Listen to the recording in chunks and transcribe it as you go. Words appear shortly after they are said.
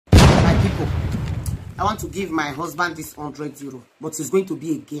people, I want to give my husband this 100 euro, but it's going to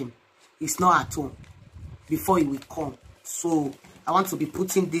be a game. It's not at home before he will come. So I want to be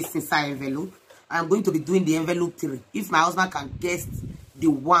putting this inside envelope. I'm going to be doing the envelope 3. If my husband can guess the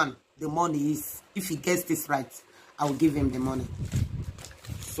one the money is, if he gets this right, I will give him the money.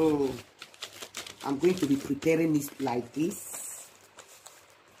 So I'm going to be preparing this like this.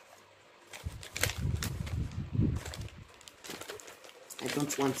 I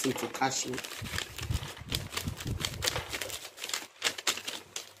don't want him to cash me.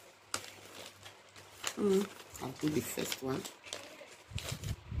 I'll do the first one.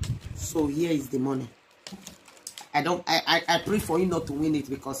 So here is the money. I pray for him not to win it,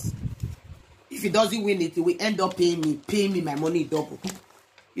 because if he doesn't win it, he will end up paying me my money double.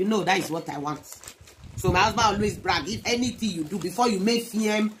 You know, that is what I want. So my husband always brag, if anything you do before you make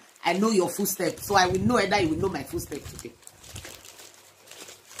him, I know your footsteps. So I will know whether you will know my footsteps today.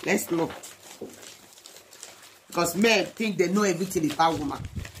 Let's know. Because men think they know everything about woman.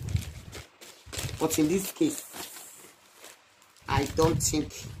 But in this case, I don't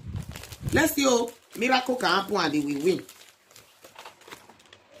think. Let's see, oh, miracle can happen and they will win.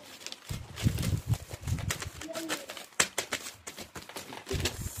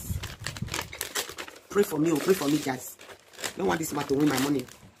 Pray for me, oh, pray for me, guys. I don't want this man to win my money.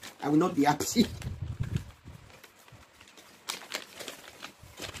 I will not be happy.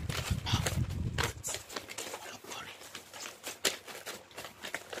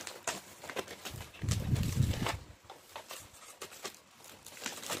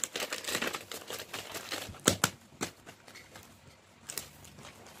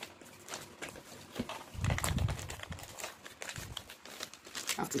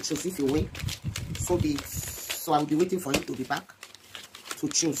 Have to choose. If you win, so be it. So I will be waiting for him to be back to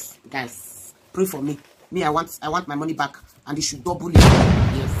choose. Guys, pray for me. I want my money back, and he should double it.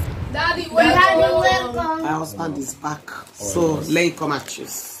 Yes. Daddy, welcome. My husband is back, so let him come and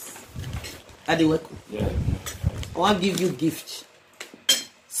choose. Daddy, welcome. Yeah. I want to give you gift.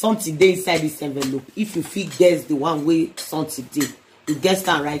 Something there inside this envelope. If you feel guess the one way something there, you guess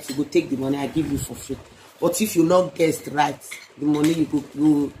that right, you go take the money I give you for free. But if you not guessed right, the money you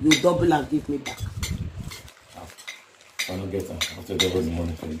double and give me back. I don't get that. I have to double the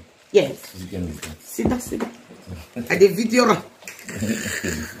money for you. Yes. You can do that. See that. And the video.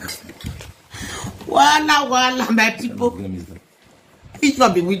 Wala, my people. Which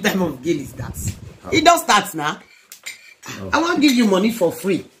one be which time of game is that? It don't start now. I want to give you money for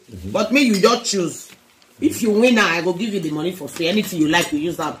free. But me, you just choose. If you win now, I will give you the money for free. Anything you like, you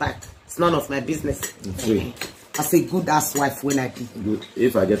use that back. It's none of my business. Free. As a good ass wife when I be. Good.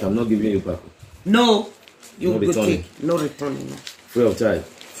 If I get, I'm not giving you back. No. You No go returning. take. No returning. No. Free of charge.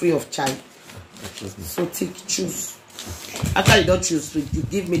 Free of charge. So take, choose. After you don't choose, you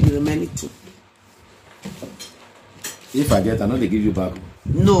give me the remaining 2. If I get, I know they give you back.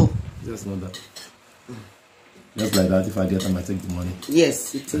 No. Just know that. Just like that, if I get, I might take the money.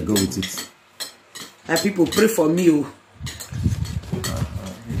 Yes, you I take. go with it. And people pray for me. Oh.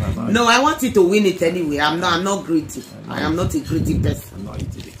 No, I want you to win it anyway. I'm not greedy. I am not a greedy person. I'm not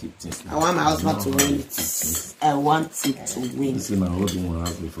eating the keep things. I want my husband to win it. I want it to win. You see, my husband will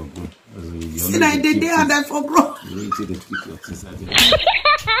ask me for good. See, like the day and I forgot. You need to keep your things like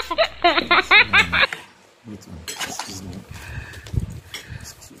Wait, excuse me.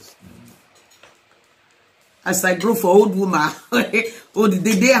 Excuse me. As I grow for old woman, old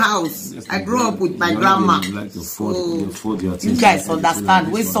the day house, Yes, I grew up with my grandma. You like to fold your You things. guys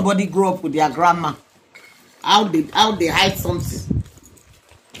understand when somebody grew up with their grandma, how they hide something.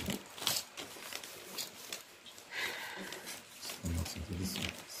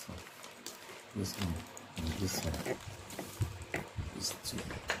 This one, this one, this two.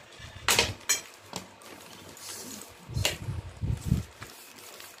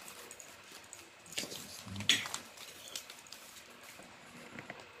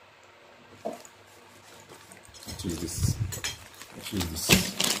 Choose this. Choose this.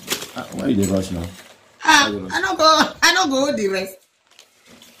 Why you dey rush now? I don't go the rest.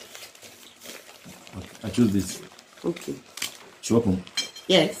 Okay, I choose this. Okay. Should open.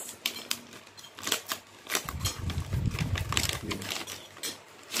 Yes.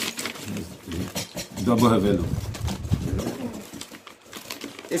 Double hello.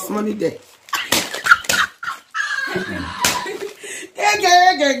 There's money there.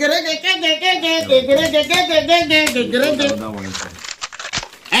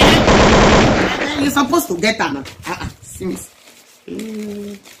 You're supposed to get that now. See me.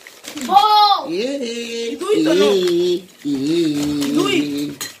 Oh! Yeah. Do it or not? Do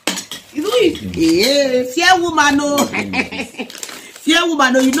it. You do it. Yeah. Fear woman, no. Here,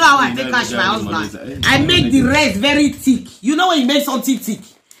 woman, you know how I take cash my husband. I make the rest very thick. You know when you make something thick?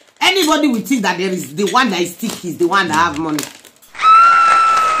 Anybody will think that there is the one that is thick is the one that have money.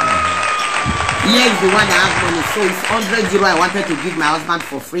 Yes, the one that has money. So it's 100 euro I wanted to give my husband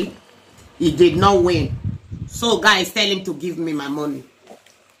for free. He did not win. So guys, tell him to give me my money.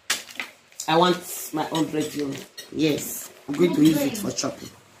 I want my 100 euro. Yes, I'm going to use it for shopping.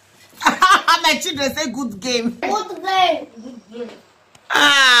 My children say good game. Good game.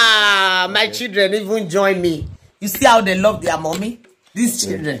 Ah, my children even join me. You see how they love their mommy? These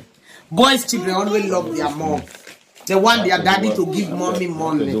children. Boys' children always love their mom. They want their daddy to give mommy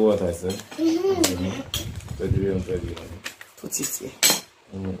money. Do what I said. Put it here.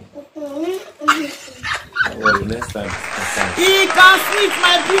 Well, next time. He can sleep,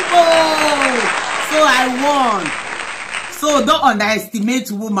 my people. So I won. So don't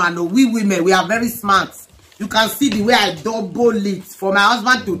underestimate woman. We women, we are very smart. You can see the way I double it for my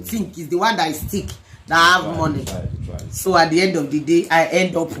husband to think is the one that is thick, that have money. So at the end of the day, I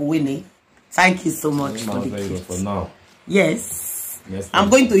end up winning. Thank you so much for the gift. For now. Yes. I'm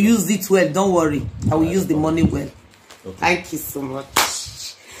going to use it well. Don't worry. I will use the money well. Okay. Thank you so much.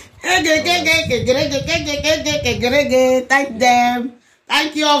 Thank them.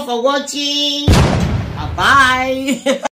 Thank you all for watching. Bye-bye.